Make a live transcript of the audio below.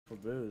for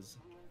booze.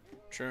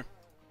 True.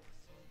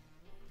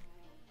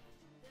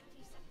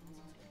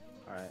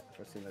 Alright,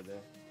 first thing of the day.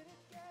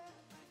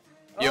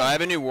 Yo, I have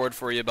a new ward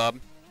for you, Bob.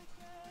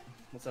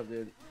 What's up,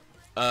 dude?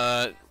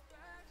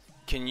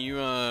 Can you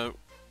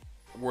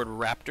word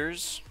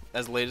raptors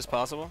as late as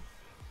possible?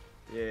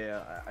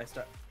 Yeah, I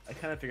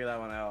kind of figured that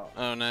one out.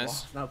 Oh,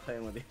 nice. Well, not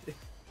playing with you.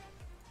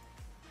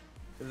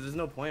 There's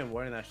no point in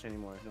warding that shit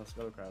anymore. No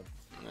scuttle crowd.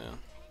 Yeah.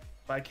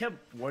 But I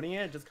kept warding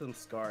it just because I'm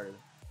scarred.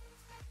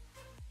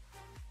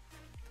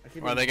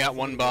 Well, they got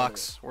one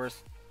box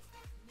worth.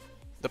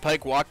 The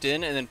Pike walked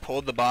in and then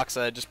pulled the box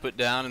I had just put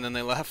down, and then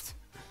they left.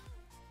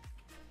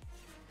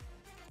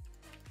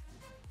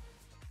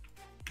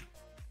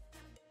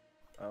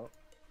 Oh.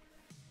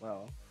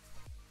 Well.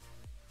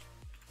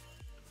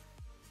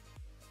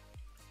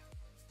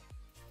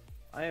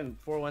 I am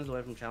 4 wins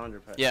away from Challenger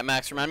Pet. Yeah,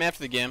 Max, remind me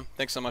after the game.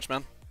 Thanks so much,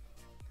 man.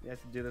 You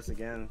have to do this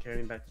again. Carry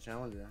me back to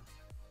Challenger.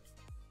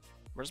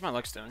 Where's my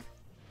Lux doing?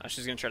 Oh,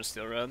 she's gonna try to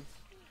steal red.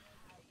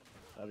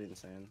 That'd be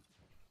insane.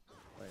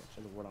 Wait,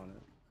 she has a ward on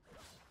it.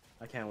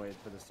 I can't wait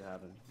for this to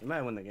happen. You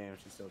might win the game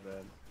if she's still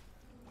dead.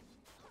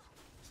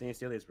 So you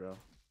steal these, bro.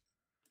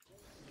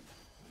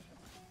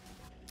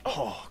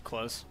 Oh,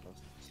 close.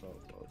 So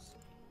close.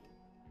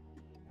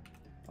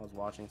 I was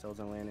watching, so I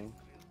wasn't landing.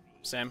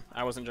 Same.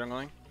 I wasn't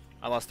jungling.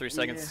 I lost 3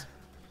 seconds.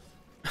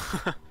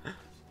 Yeah.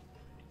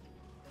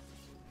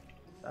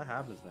 That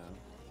happens, man.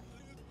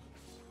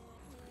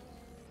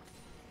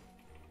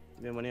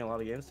 You been winning a lot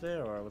of games today,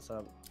 or what's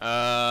up?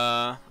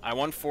 I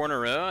won 4 in a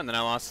row, and then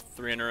I lost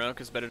 3 in a row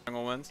because better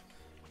jungle wins.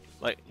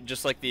 Like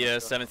just like the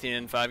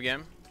 17-5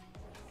 game.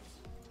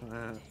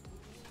 That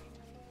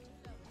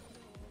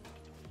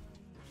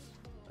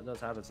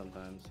does happen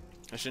sometimes.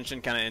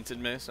 Shinshin kind of inted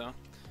me, so. Wow,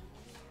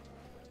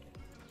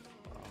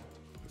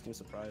 just me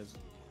surprised.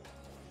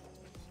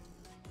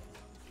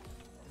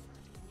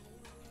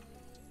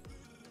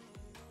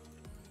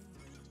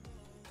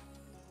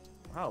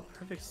 Wow,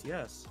 perfect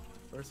CS.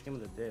 First game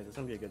of the day. This is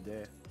gonna be a good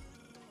day.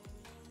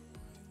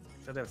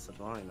 Except they have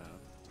Sublime now.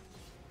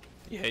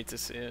 You hate to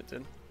see it,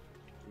 dude.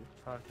 You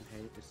fucking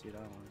hate to see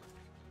that one.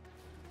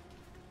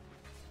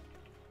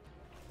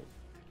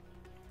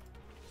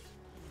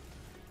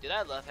 Dude,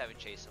 I love having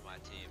Chase on my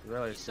team.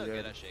 Really, He's so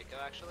good at Shaco,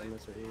 actually.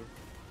 Mr. E.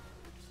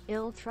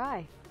 Ill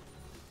try.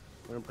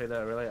 We're gonna play that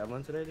Relay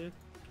Evelyn today, dude?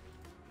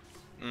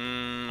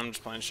 I'm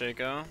just playing Shaco.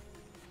 Yeah,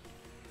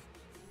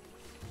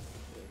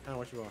 kinda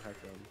wish you were on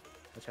Hector.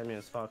 The champion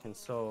is fucking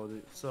so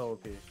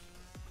OP. I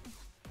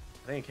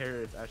think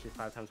carrier is actually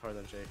 5 times harder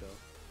than Shaco.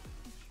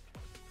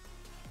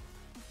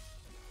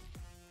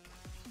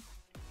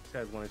 This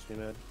guy's 1 HP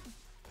mid.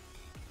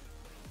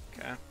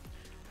 Okay.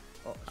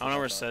 Oh, I don't know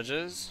where Sedge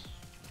is.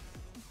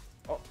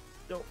 Oh,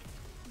 yo.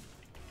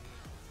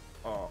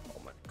 Oh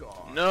my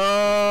god.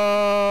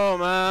 No,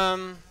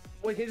 man.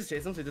 Wait, can you just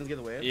chase him so he doesn't get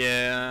away?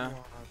 Yeah.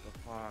 What the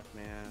fuck,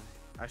 man.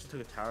 I actually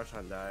took a tower shot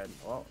and died.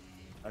 Oh,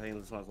 I think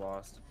this one's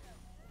lost.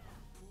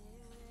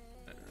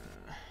 It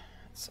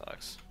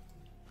sucks.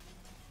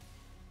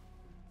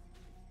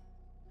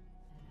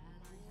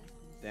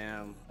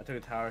 Damn, I took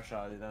a tower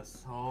shot, dude. That's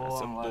so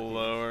That's a unlucky.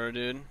 blower,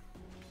 dude.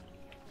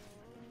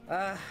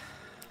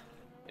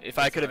 If I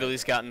That's could have at alright.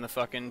 least gotten the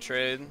fucking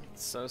trade,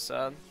 it's so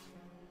sad.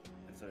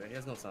 It's alright. He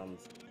has no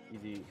summons.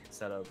 Easy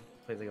setup.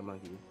 Plays like a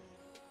monkey.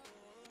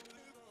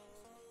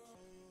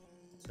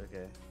 It's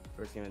okay.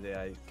 First game of the day,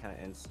 I kind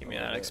of ends. Give me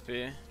that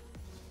XP.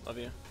 Love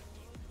you.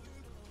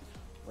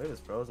 Wave is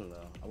frozen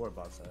though. I wore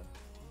bot side.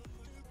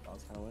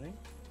 Bot's kind of winning.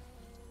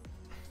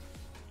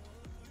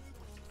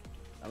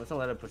 I'm just gonna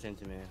let her push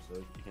into me so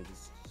you can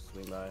just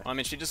swing by. Well, I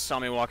mean, she just saw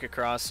me walk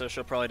across, so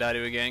she'll probably die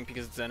to a gank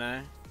because it's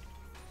NA.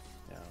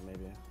 Yeah,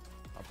 maybe.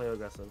 I'll play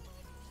aggressive.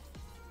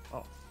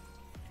 Oh.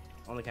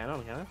 On the cannon, on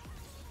the cannon?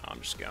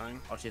 I'm just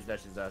going. Oh, she's dead,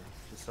 she's dead.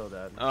 She's so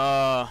dead.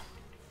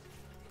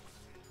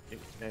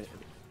 Ignite. Should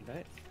be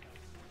dead.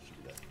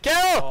 Kill!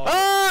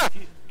 Oh, Ah!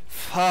 she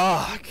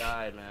Fuck!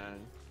 died, man.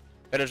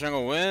 Better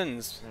jungle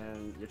wins.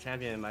 And your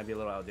champion might be a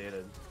little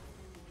outdated.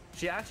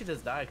 She actually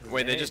just died. Cause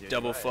Wait, they just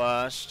double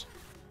flashed.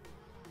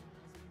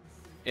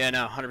 Yeah,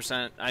 no,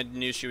 100%. I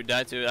knew she would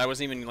die too. I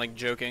wasn't even like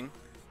joking.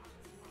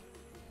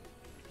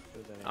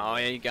 Oh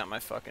yeah, you got my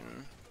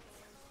fucking.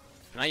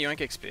 Not yoink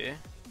XP.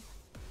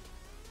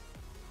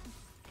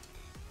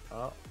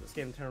 Oh, this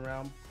game turned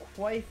around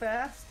quite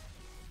fast.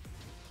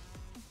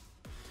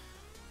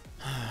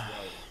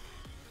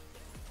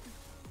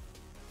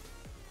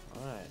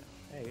 Alright.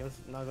 Hey, game's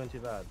not going too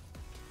bad.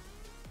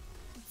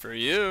 For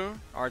you,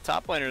 our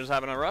top laner is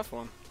having a rough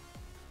one.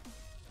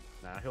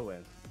 Nah, he'll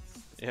win.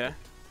 Yeah.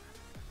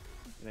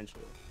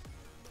 Eventually.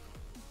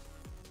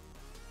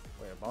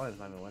 Wait, our ball is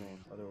not even winning.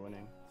 Oh, they were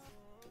winning.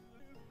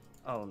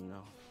 Oh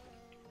no.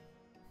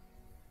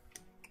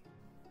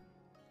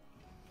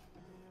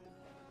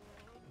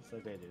 It's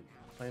okay, dude.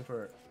 Playing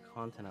for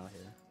content out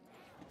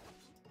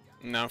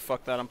here. No,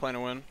 fuck that. I'm playing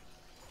to win.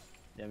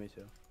 Yeah, me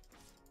too.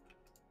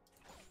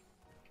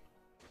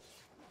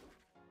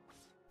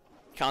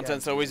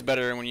 Content's always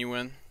better when you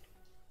win.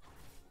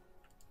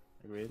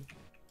 Agreed.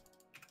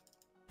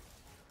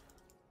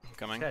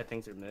 coming. This guy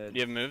thinks you're mid. Do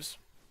you have moves?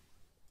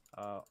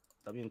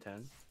 W and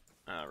 10.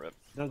 Ah, rip.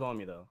 Don't go on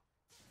me though.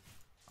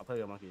 I'll play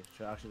the monkey.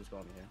 Should actually just go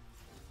on me here.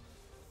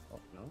 Oh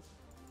no.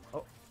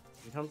 Oh,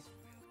 he comes.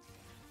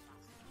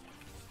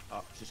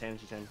 Oh, she's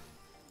changing.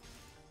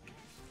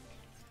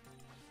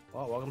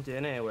 Well, welcome to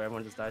NA where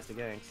everyone just dies to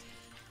ganks.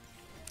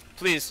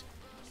 Please.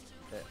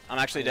 Okay. I'm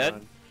actually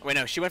dead. Wait,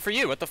 no, she went for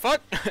you. What the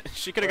fuck?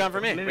 She could have gone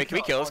for me. Wait, can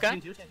we kill this guy?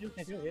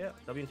 Yeah,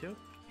 W and 2.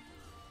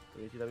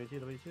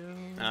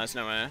 W2. No, there's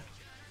no way.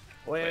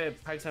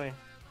 Wait, Pike's on me.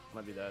 I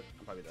might be dead.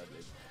 I'm probably dead,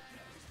 dude.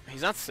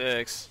 He's not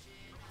 6.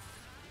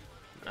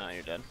 Oh,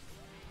 you're dead.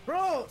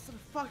 Bro, some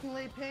fucking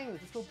late ping.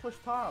 Just go push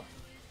top.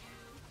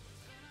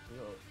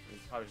 He's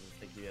probably just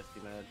take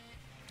DSP mad.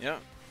 Yeah.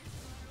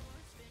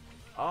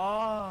 Oh,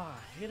 I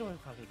hate it when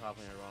fucking top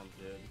lane are wrong,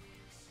 dude.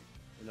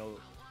 You know,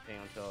 ping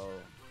until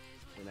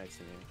the next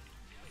to me.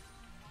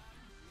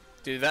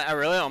 Dude, that I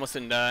really almost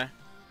didn't die.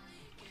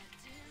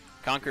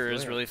 Conqueror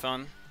is really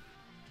fun.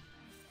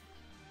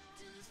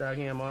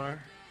 Stacking MR.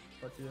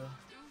 What to do?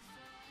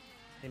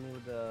 Hit me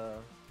with the.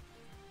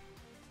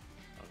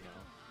 Oh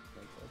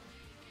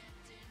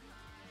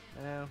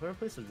no. Man, whoever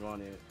plays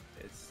Sejuani,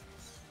 it's.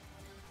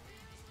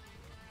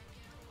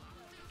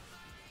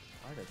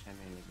 Why did I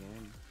champion the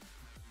game?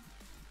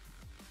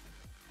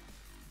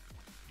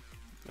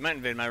 They might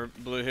invade my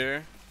blue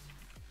here.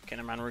 Okay,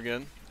 never mind, we're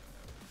good.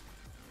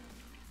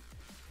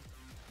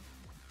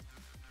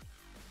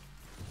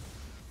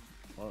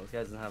 Well, this guy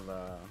doesn't have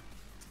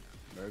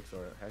Mercs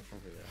or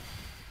Hextrinker yet.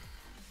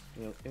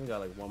 You know, we got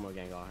like one more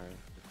gang on her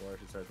before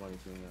she starts wanting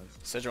to us.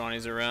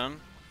 Sejuani's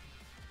around.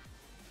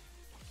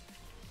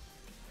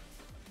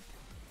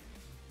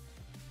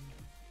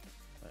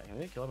 Alright, I'm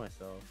gonna kill her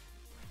myself.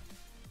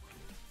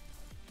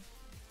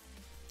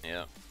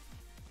 Yeah.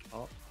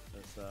 Oh,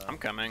 there's I'm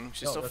coming.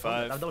 She's still there's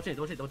 5. Don't change.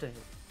 Oh.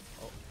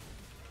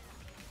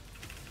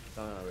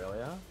 Something on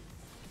Aurelia?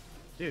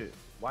 Dude,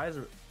 why is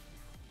this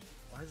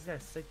guy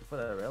sick before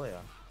that Aurelia?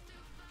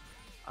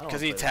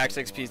 Because he taxed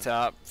XP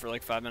top for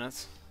like 5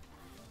 minutes.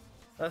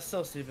 That's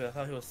so stupid. I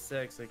thought he was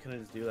 6, so he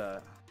couldn't just do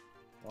that.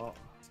 Well,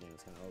 this game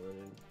is kind of over,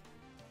 dude.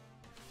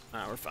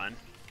 Nah, we're fine.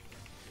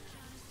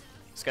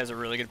 This guy's a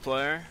really good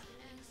player.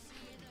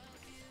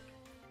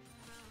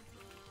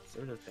 So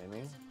we're just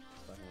faming.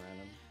 Fucking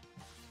random.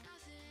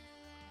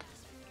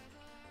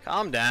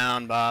 Calm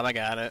down, Bob. I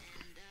got it.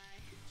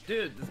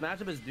 Dude, this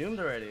matchup is doomed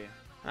already.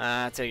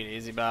 Take it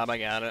easy, Bob. I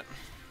got it.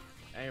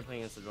 And you're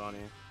playing against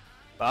Sejuani.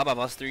 Bob, I've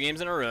lost 3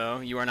 games in a row.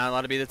 You are not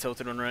allowed to be the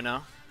tilted one right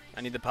now. I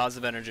need the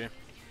positive energy.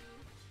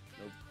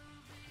 Nope.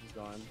 He's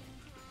gone.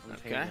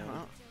 Okay,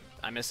 well,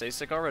 I missed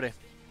ASIC already.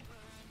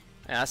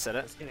 Yeah, I said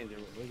it. Just kidding, dude.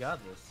 We got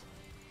this.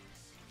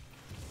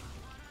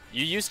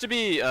 You used to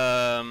be,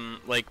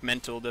 like,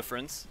 mental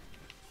difference.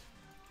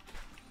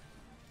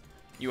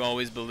 You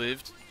always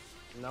believed.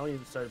 Now you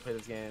started to play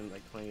this game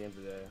like 20 games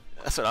a day.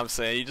 That's what I'm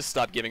saying. You just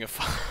stopped giving a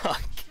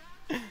fuck.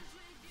 But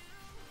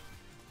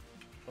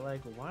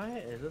like, why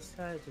is this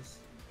guy just...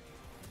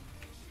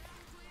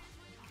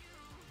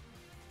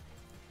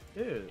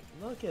 Dude,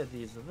 look at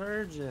these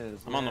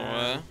virgins, I'm on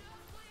the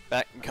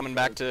way. Coming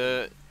back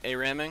to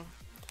A-ramming.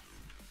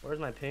 Where's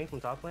my ping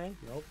from top lane?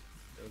 Nope.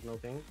 There's no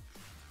ping.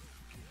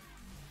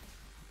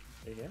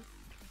 Right here?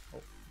 Oh, a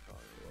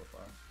little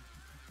far.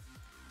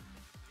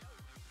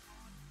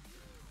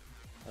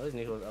 At least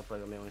Nico's up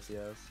like a mainly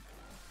CS.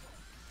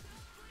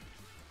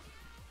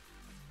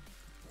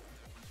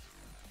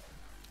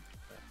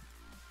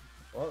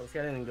 Well, this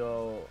guy didn't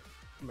go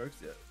Mercs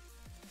yet.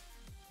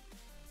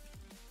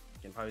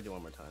 Can probably do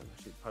one more time.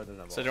 She probably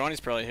doesn't have Sejuani's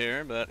probably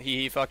here, but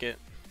he fuck it.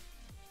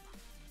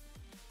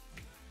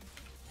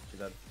 She's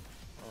dead.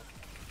 Oh.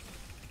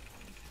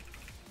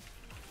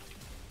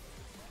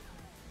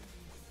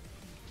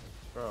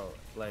 Bro,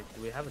 like,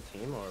 do we have a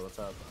team or what's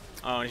up?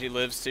 Oh, and he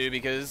lives too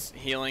because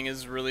healing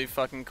is really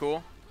fucking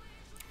cool.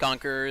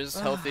 Conqueror is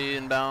healthy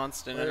and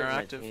balanced and Where's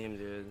my interactive. team,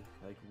 dude?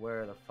 Like,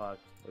 where the fuck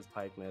was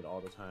Pike mid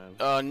all the time?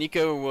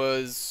 Nico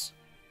was,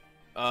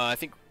 I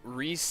think,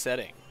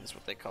 resetting is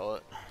what they call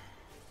it.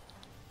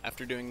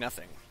 After doing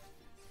nothing.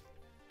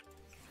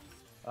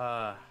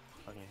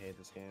 Fucking hate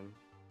this game.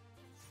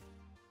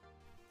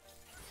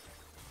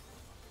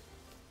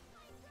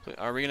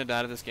 Are we gonna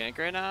die to this gank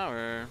right now,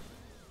 or?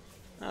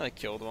 Oh, they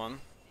killed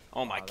one.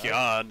 Oh my That-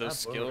 god, those that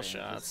skill boomerang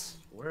shots. just-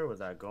 where was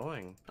that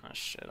going? Oh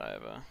shit, I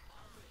have a...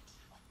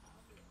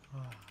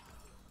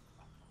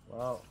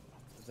 Well,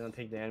 it's gonna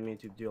take the enemy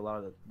to do a lot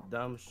of the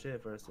dumb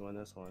shit for us to win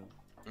this one.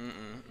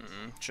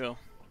 Chill.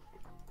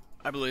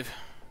 I believe.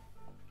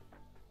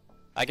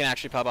 I can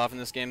actually pop off in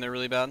this game, they're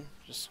really bad.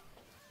 Just...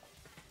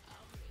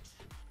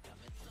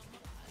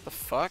 The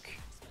fuck?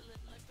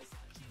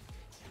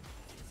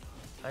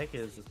 Pike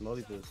is just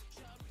Modi boost.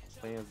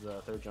 Playing as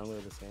the third jungler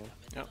of this game.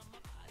 Yep.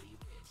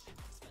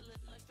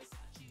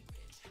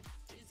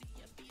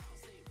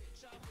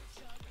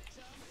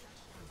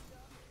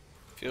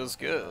 Feels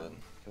good.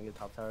 Can we get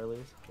top tower at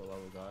least? For the love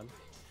of God.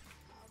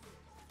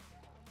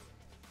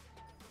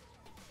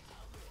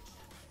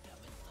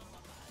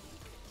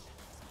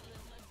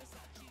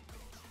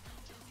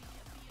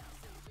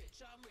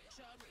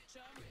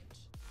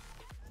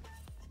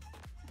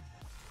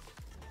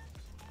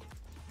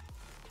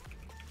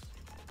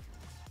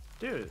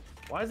 Dude,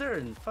 why is there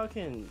a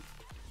fucking...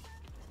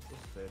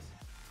 What's his face?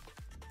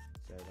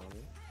 Sad on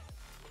me.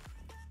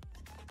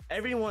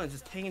 Everyone's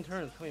just taking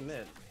turns coming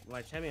mid.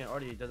 My champion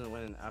already doesn't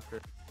win after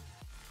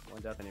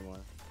one death anymore.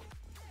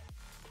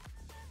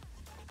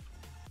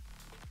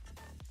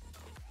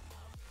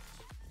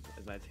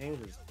 Is my team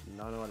just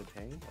not know how to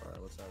ping,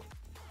 or what's up?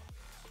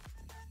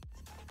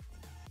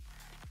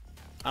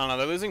 I don't know,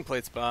 they're losing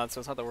plate spots, so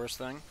it's not the worst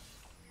thing.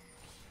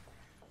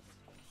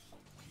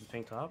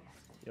 Ping top?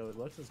 Yo,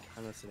 Lux is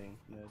kind of sitting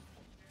mid.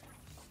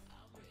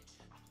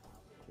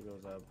 He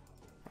goes up.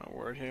 A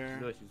word here.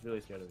 She's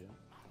really scared of you.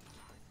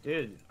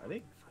 Dude, are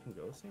they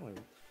fucking ghosting? Like,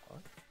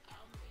 what?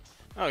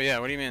 Oh yeah,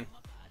 what do you mean?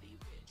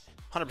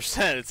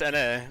 100%, it's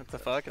NA. What the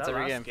fuck? It's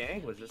every game. That last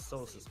gank was just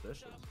so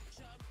suspicious.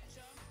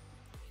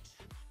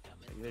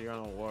 Like, either you're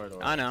on a ward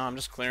or... I know, I'm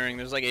just clearing.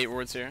 There's like 8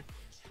 wards here.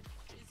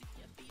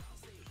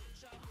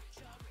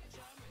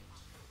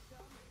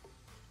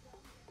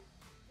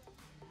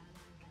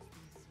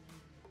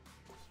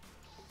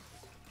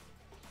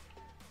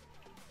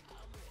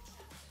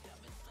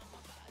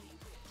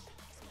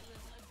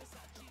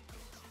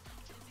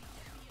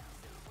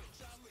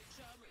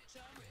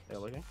 Hey,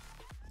 looking?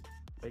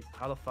 Like,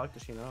 how the fuck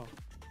does she know?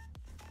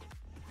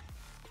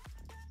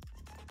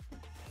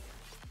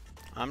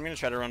 I'm gonna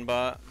try to run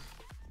bot.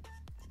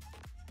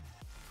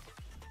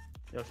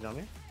 Yo, she on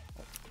me?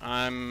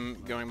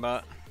 I'm going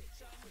bot.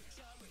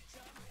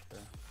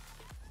 Okay.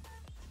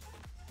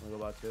 I'm gonna go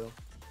bot too,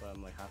 but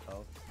I'm like half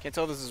health. Can't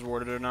tell if this is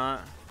warded or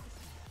not.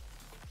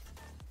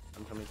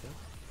 I'm coming too.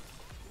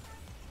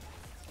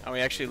 Oh,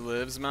 he actually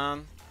lives,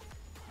 man.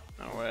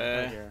 No Right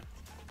way. here.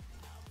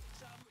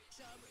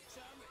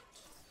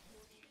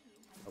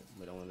 Oh,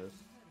 we don't want this.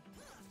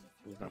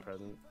 He's not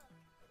present.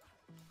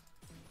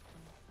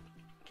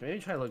 Can maybe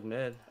try to look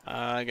mid?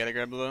 I gotta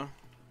grab blue.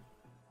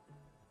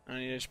 I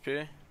need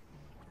HP.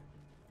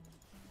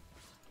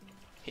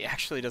 He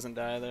actually doesn't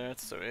die there,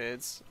 so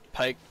it's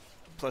Pike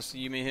plus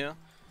Yumi heal.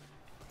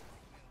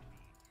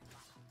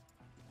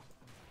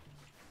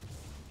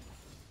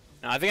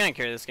 No, I think I can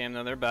carry this game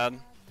though, they're bad.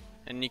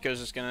 And Nico's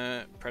just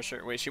gonna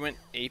pressure. Wait, she went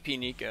AP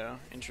Nico.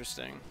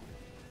 Interesting.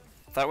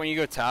 I thought when you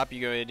go top,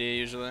 you go AD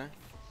usually.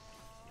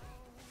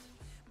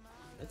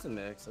 It's a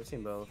mix. I've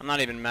seen both. I'm not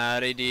even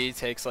mad. AD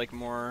takes like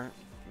more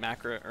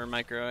macro or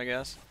micro, I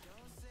guess.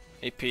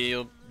 AP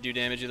will do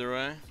damage either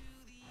way.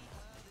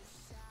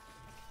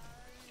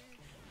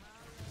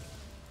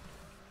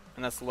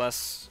 And that's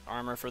less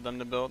armor for them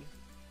to build.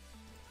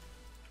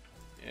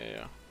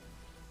 Yeah.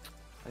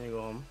 I need to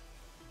go home.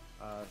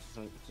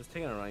 Just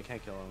taking a run. You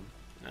can't kill him.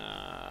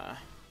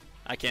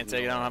 I can't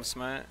take it. I don't have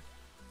smite.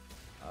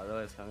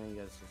 Really, it's coming. You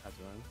guys just have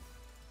to run.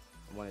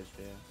 I'm 1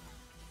 HP.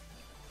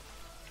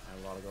 I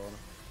have a lot of gold.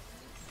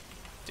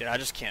 Dude, I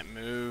just can't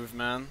move,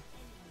 man.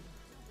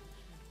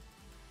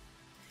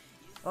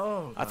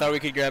 Oh, God. I thought we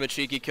could grab a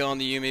cheeky kill on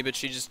the Yumi, but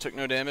she just took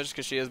no damage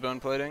because she has bone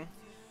plating.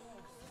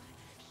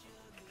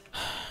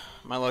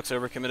 My Lux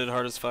overcommitted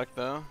hard as fuck,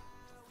 though.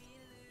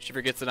 She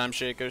forgets that I'm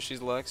Shaco,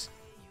 she's Lux.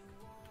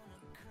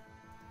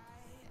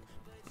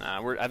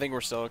 Nah, I think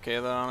we're still okay,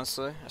 though,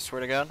 honestly. I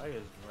swear to God. I was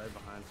right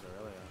behind her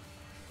earlier.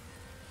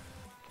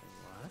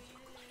 What?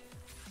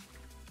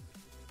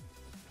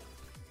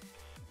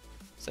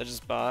 Sedge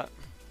is bot.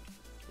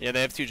 Yeah,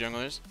 they have 2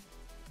 junglers.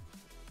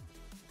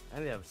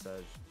 And they have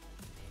Sedge.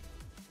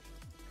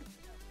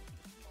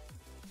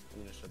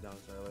 I'm gonna shut down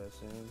this earlier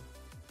soon.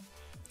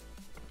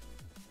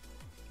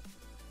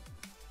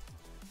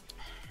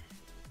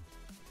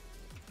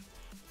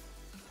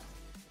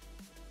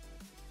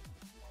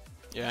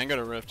 Yeah, I can go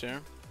to Rift here.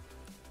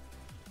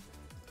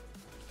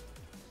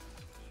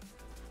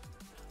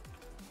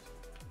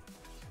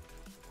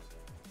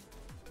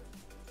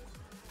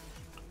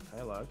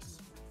 Hey Lux,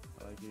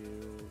 I like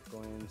you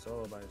going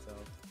solo by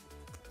yourself.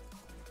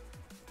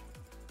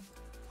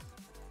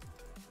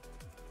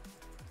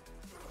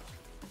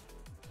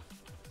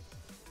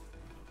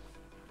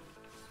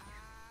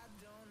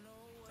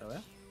 Oh yeah?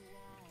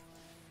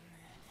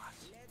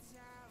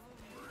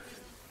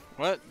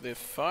 What the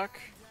fuck?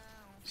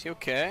 Is he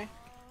okay?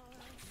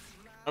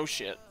 Oh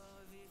shit.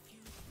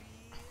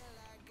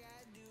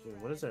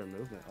 Dude, what is their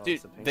movement? Oh, Dude,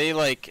 it's the pink. they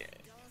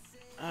like...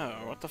 Oh,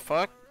 what the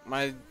fuck?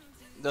 My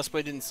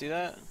display didn't see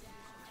that?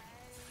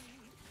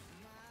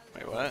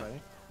 Wait, what?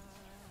 Okay.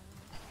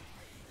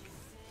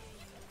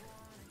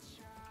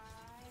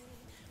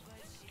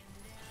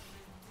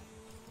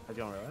 How'd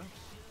you on Roya?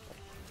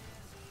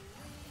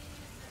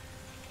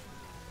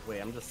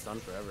 Wait, I'm just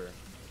stunned forever.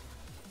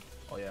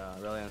 Oh yeah,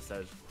 really on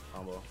Sedge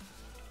combo.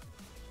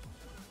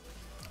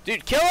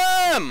 Dude, kill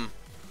him!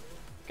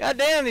 God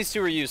damn, these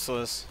two are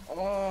useless.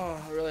 Oh,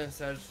 really on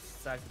Sedge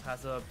stacked the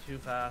pass up too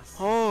fast.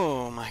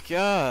 Oh my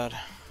god.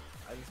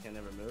 I just can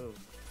never move.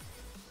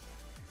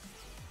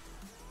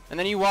 And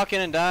then you walk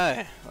in and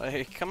die.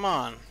 Like, come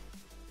on.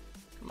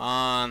 Come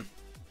on.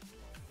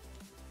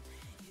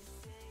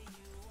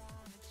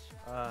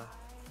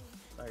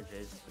 Sorry,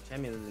 Chase.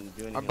 Cammy doesn't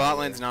do anything. Our bot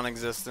lane's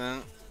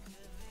non-existent.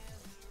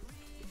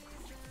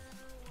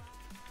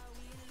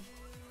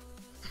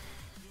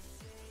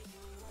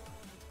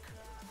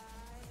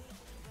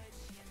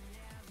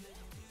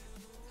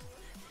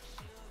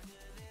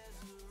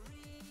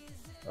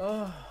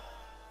 Oh,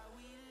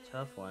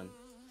 tough one.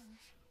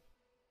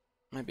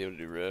 Might be able to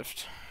do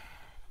Rift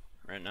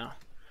right now.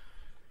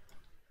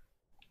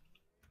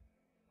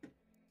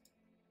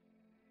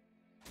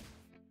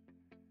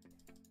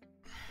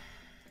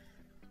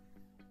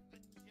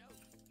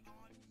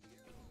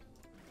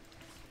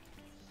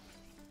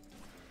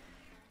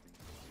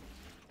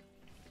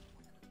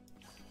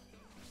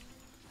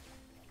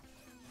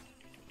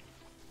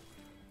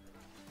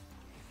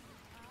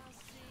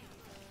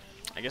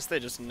 I guess they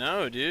just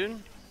know,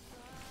 dude.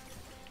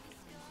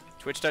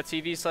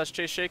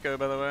 Twitch.tv/ChaseShaco,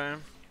 by the way.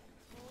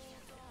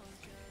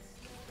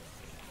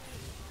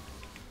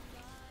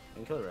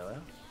 Can kill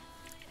Aurelia.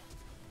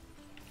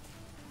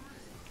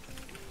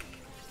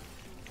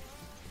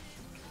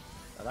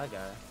 Oh, that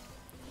guy.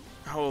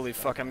 Holy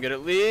fuck, I'm good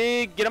at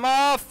League. Get him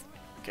off!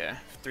 Okay,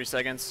 3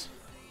 seconds.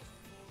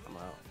 I'm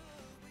out.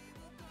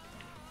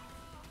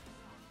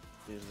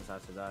 He just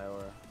has to die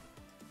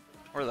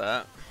or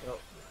that. Yo.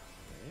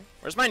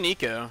 Where's my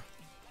Nico?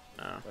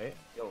 Oh. Wait.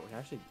 Yo, we can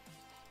actually.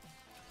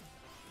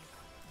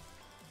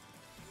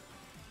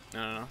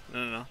 No.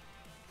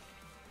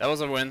 That was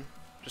a win.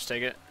 Just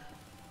take it.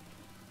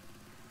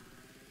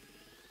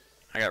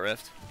 I got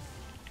Rift.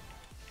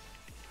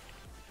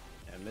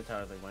 Yeah, mid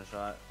tower's like one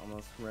shot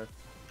almost from Rift.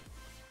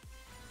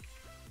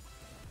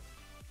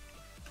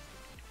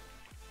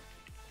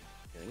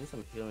 Yeah, we need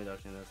some healing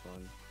reduction in this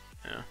one.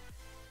 Yeah.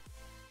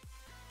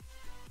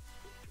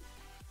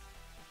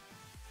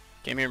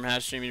 Came here from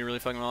Hash stream. You really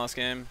fucking well last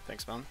game.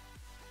 Thanks, man.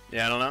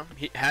 Yeah, I don't know.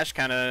 Hash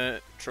kind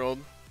of trolled.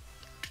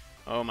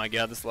 Oh my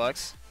god, this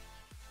Lux.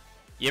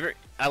 You ever?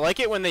 I like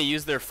it when they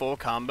use their full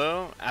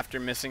combo after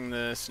missing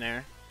the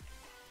snare.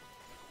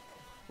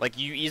 Like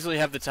you easily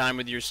have the time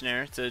with your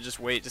snare to just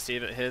wait to see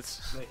if it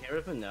hits. Wait, can I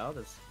rip him now?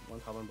 There's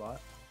one common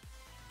bot.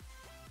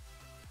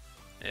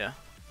 Yeah.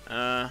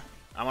 I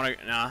want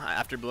to. Nah,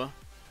 after blue.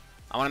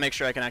 I want to make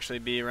sure I can actually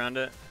be around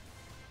it.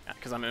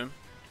 Because I'm Oom.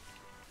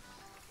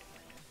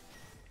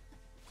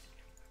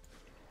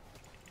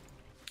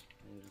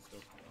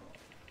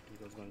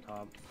 He goes going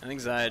top. I think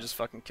Zaya just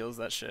fucking kills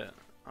that shit.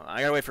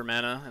 I gotta wait for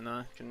mana and then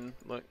I can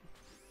look.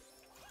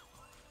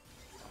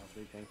 Oh,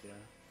 sweet, thank you.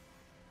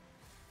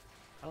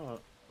 I don't know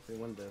if we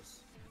win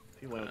this.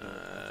 If you win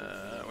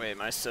it, Wait,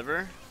 my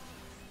Sivir?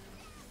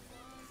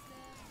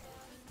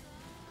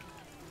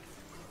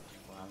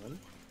 what happened?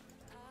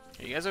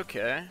 Are you guys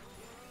okay?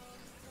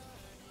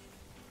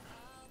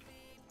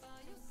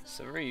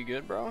 Sivir, you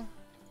good, bro?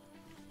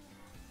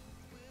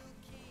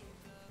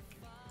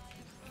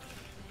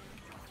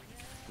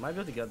 Might be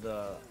able to get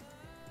the.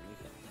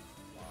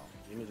 Wow,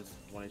 Jimmy just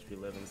 1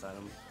 HP live inside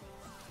him.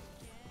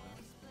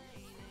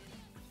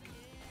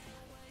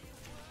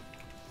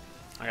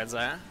 I got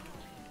Zaya.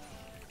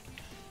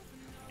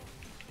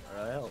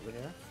 Alright, over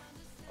here.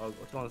 Oh,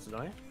 what's going on,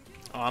 Sidoni?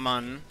 Oh, I'm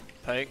on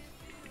Pike.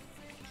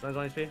 Sidoni's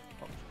 1 HP.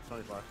 Oh,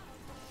 Sidoni's flash.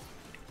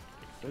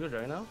 Can we go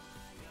Dragon now?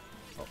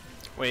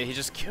 Wait, he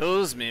just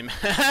kills me,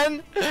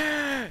 man.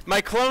 My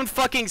clone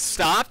fucking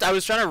stopped. I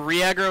was trying to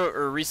re-aggro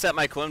or reset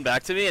my clone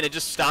back to me, and it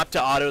just stopped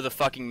to auto the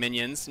fucking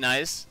minions.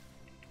 Nice.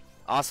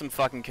 Awesome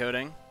fucking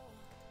coding.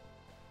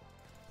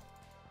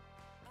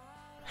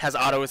 Has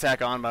auto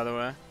attack on, by the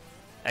way.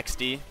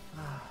 XD.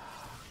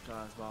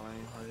 God, it's bot lane.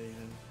 Hard to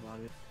even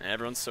lobby.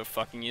 Everyone's so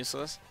fucking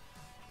useless.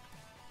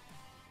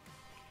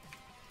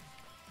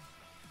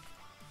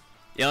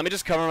 Yeah, let me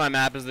just cover my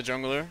map as the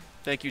jungler.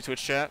 Thank you,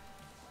 Twitch chat.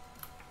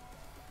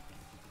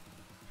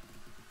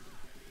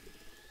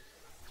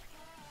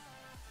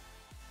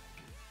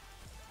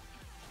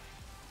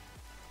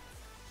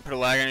 Put a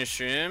lag on your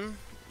stream.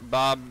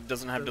 Bob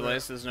doesn't have delay,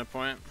 so there's no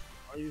point.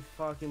 Are you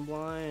fucking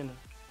blind?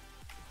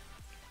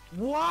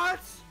 What?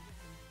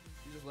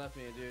 You just left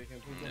me, dude.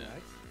 Can we play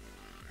next?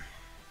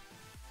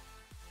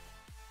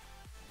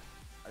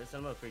 I just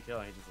sent him a free kill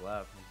and he just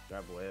left.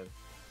 Grab a wave.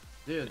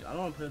 Dude, I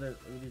don't want to play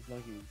that with these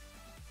monkeys.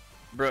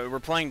 Bro, we're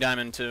playing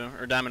Diamond 2,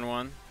 or Diamond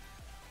 1.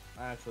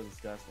 Actually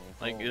disgusting.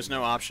 Like, Holy there's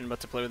no option but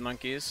to play with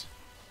monkeys.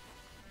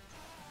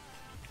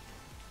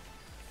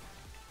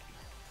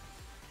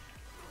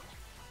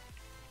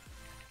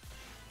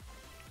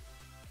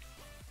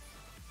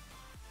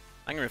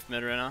 I can rift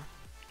mid right now.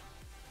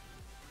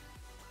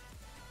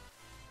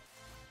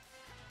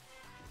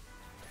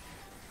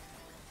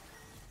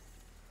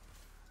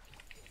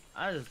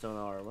 I just don't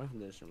know our win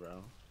condition,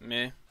 bro.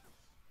 Me.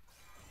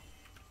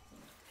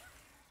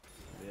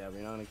 Yeah,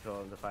 we're not gonna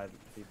kill the 5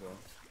 people.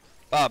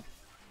 Bob,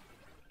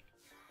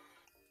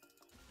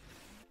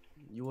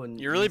 You wouldn't.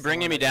 you're really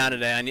bringing me down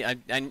today.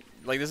 I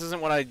like, this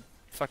isn't what I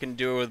fucking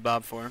do it with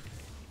Bob for.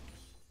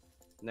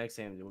 Next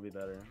game it will be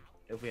better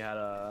if we had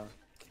a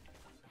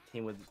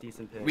team with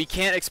decent picks. We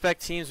can't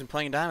expect teams when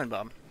playing Diamond,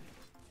 Bob.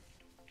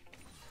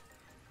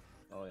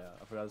 Oh yeah,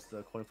 I forgot it's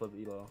the coin flip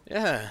elo.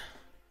 Yeah.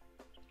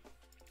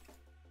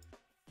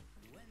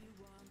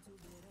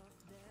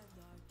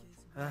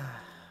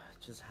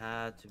 Just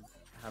had to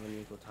have an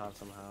equal top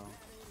somehow.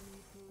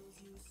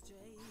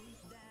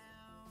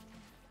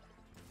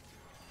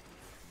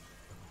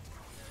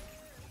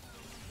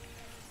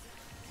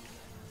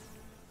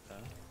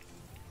 Okay.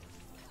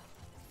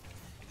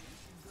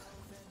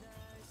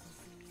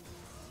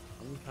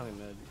 I'm coming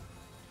mid.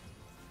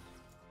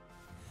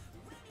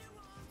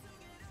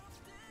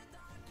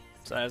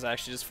 So I was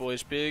actually just full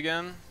HP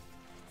again.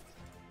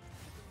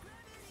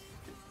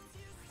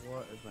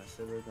 What is my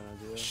sibling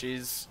gonna do?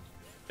 She's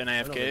been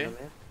I don't AFK. know,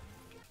 man.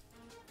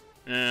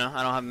 No,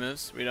 I don't have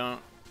moves. We don't.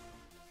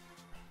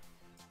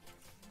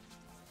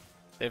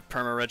 They have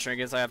perma red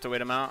trinkets. I have to wait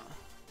them out.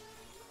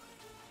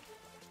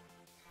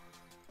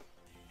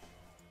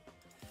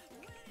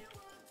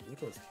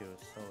 Nico's Q is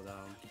so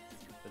dumb.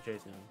 They're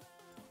chasing him.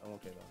 I'm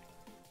okay though.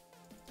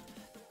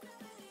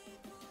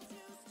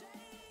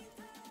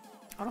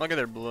 I don't look at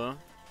their blue.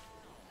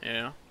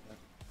 Yeah.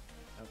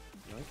 Yep.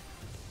 Nice.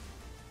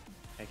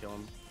 Can't kill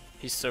him.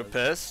 He's so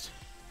pissed.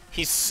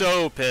 He's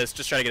so pissed.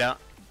 Just try to get out.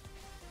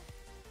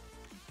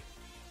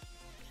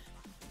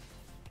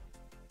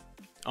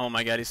 Oh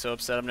my god, he's so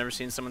upset. I've never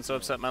seen someone so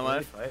upset in my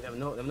life. They have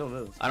no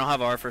moves. I don't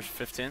have R for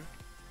 15.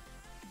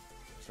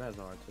 This has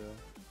no R too.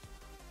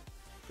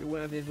 If we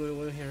win, I think we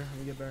win here.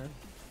 We get Baron.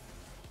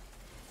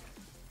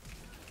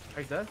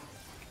 He's dead.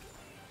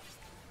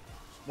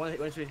 One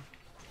HP.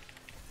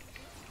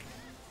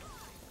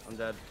 I'm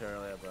dead too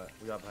early, but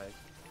we got Pike.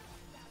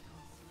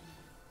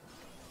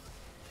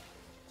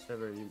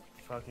 Sever, you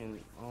fucking.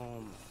 Oh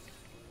my.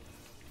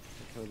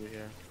 What can we do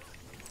here?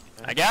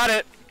 Okay. I got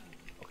it.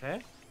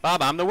 Okay.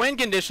 Bob, I'm the win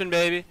condition,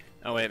 baby.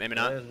 Oh wait, maybe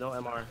not. There's no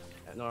MR.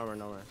 No armor,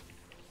 no armor.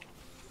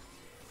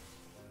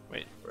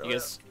 Wait, Really? you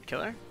guys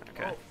kill her?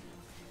 Okay.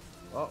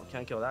 Oh,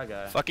 can't kill that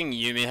guy. Fucking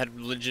Yumi had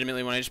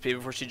legitimately 1 HP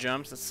before she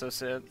jumps. That's so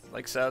sad.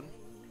 Like, sad.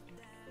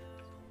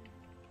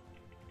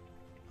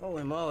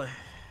 Holy moly.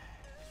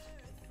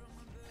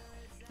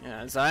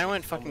 Yeah, Zion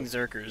went fucking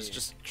Zerkers.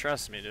 Just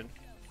trust me, dude.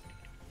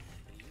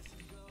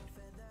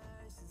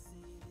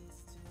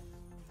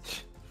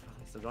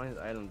 So joining his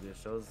item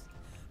just shows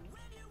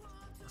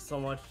so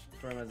much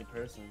for him as a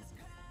person.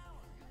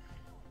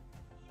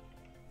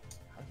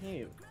 How can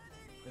you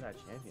play that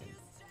champion?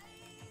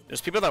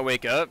 There's people that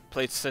wake up,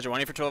 play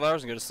Sejuani for 12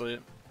 hours, and go to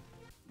sleep.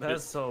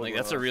 That's so like,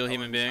 that's a gross. real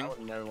human being. I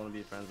would never want to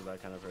be friends with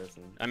that kind of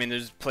person. I mean,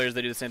 there's players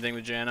that do the same thing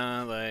with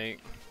Janna. Like,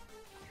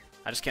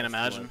 I just can't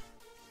imagine.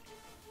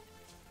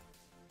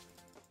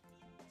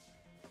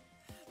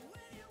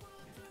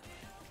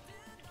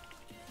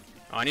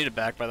 Oh, I need a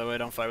back, by the way.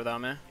 Don't fight without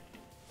me.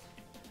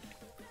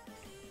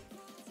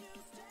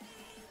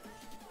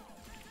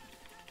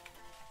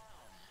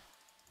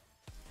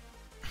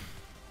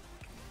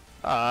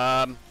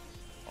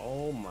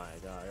 Oh my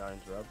god, I got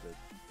interrupted.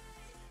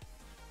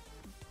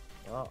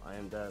 Well, I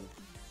am dead.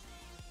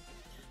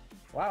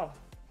 Wow.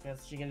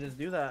 Guess she can just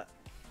do that.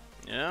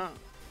 Yeah.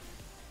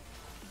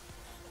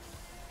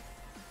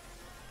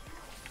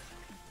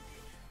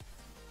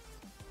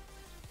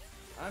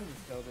 I'm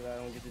just tilted that I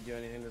don't get to do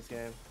anything this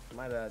game.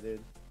 My bad, dude.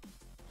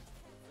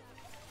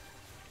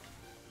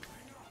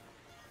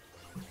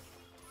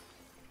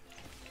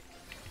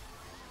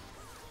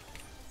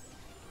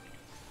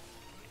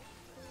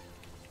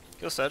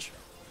 Go Sedge.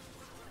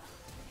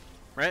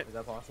 Right? Is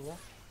that possible?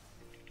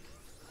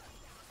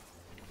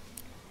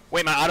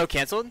 Wait, my auto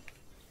canceled?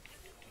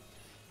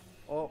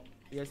 Oh,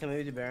 you guys can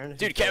maybe do Baron.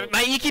 Dude,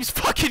 my E keeps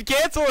fucking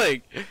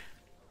canceling!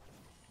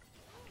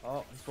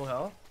 Oh, he's full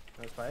health.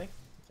 Nice Pike.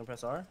 Some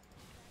press R.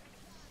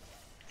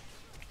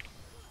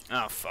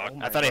 Oh, fuck. Oh I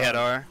my thought he had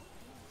God. R.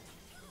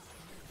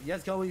 You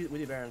guys go with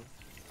you Baron.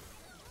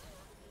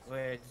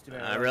 Wait, just do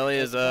Baron. It really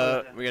is,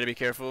 we gotta be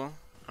careful.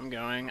 I'm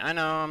going. I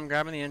know, I'm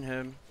grabbing the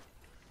inhib.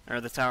 Or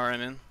the tower, I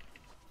mean.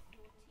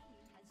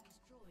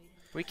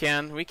 We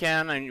can. We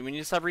need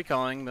to stop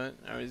recalling, but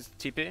is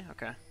TP?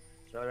 Okay.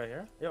 Charlie right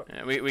here? Yo.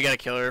 Yeah, we gotta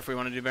kill her if we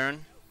want to do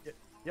Baron.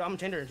 Yo, I'm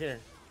chainer.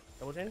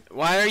 Double chain?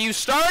 Why are you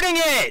starting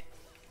it?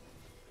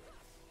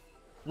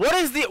 What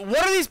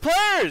are these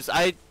players?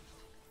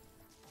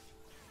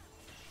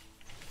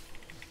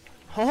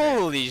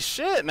 Holy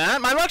shit,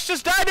 man. My Lux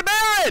just died to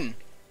Baron!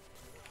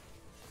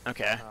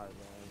 Okay. Oh,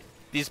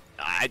 These,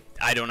 I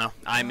don't know.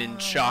 I'm in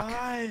shock.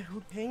 Why?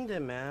 Who pinged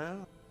him,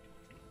 man?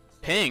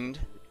 Pinged?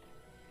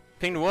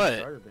 Pinged what?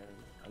 Started Baron.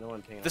 I know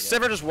I'm pinging. The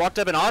server just walked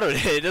up and autoed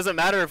it. It doesn't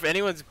matter if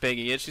anyone's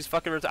pinging it. She's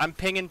fucking. I'm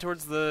pinging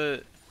towards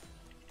the.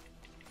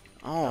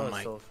 Oh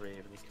my. So free,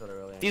 but just killed her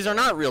early. These are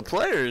not real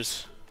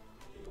players.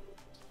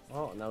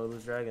 Oh, now we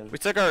lose dragon. We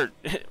took our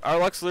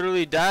Lux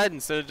literally died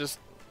instead of just.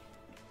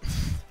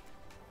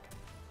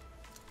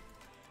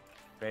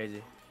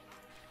 Crazy.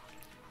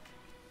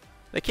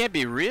 They can't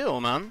be real,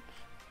 man.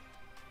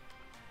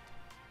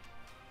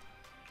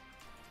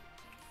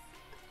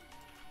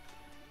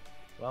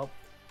 Well.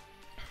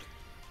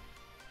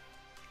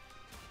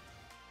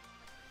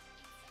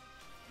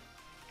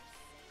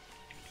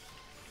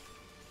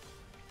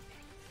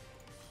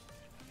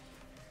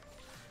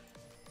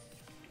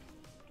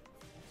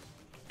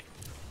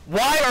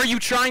 Why are you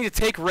trying to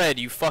take red,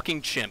 you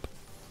fucking chimp?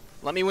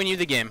 Let me win you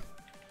the game.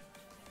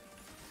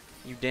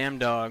 You damn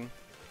dog.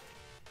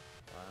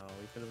 Wow,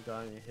 we could have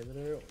gotten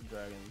inhibitor or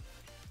dragon.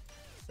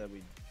 Instead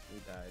we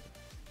died.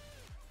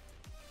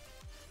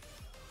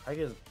 I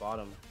guess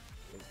bottom.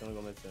 It's gonna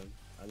go mid soon.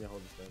 I need to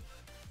hold this thing.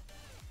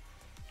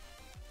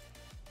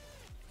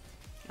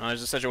 Oh,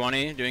 there's a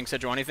Sejuani doing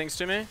Sejuani things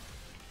to me.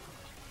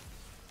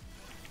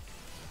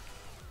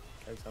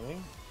 Eggs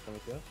coming.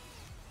 Coming through.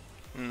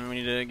 We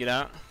need to get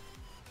out.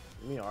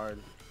 Give me hard.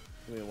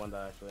 Give me one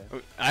die actually.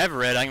 Oh, I have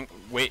red. I can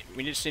wait.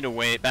 We just need to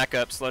wait. Back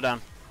up. Slow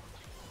down.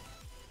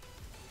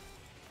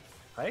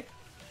 Hike?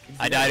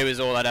 I died to his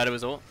ult. I died to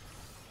his ult.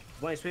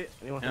 1 HP.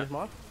 Anyone finish him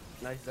off?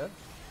 Nice dead.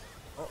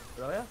 Oh,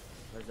 Aurelia?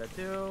 There's that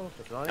too.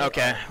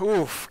 Okay.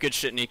 Oof. Good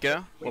shit,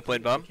 Nico. Well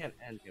played, Bob. We can't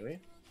end, can we?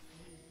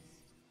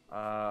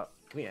 Can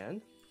we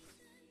end?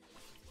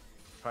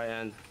 Try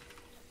end.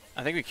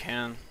 I think we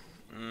can.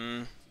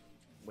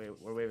 Wait,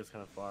 our wave is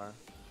kind of far.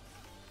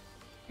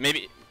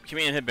 Maybe. Can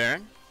we hit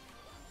Baron?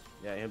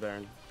 Yeah, in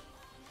Baron.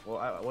 Well,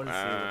 I want to see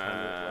what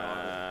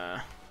kind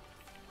of.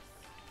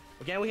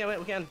 We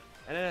can.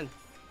 And.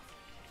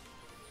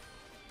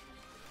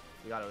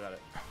 We got it.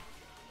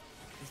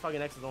 This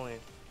fucking X is only.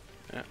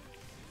 Yeah.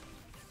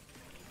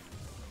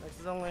 X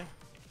is only. Up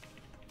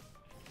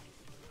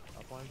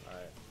one?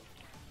 Alright.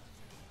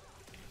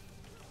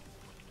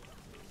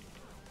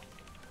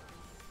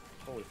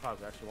 Holy fuck,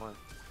 we actually won.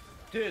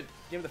 Dude,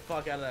 get me the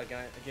fuck out of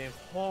that game.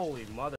 Holy mother.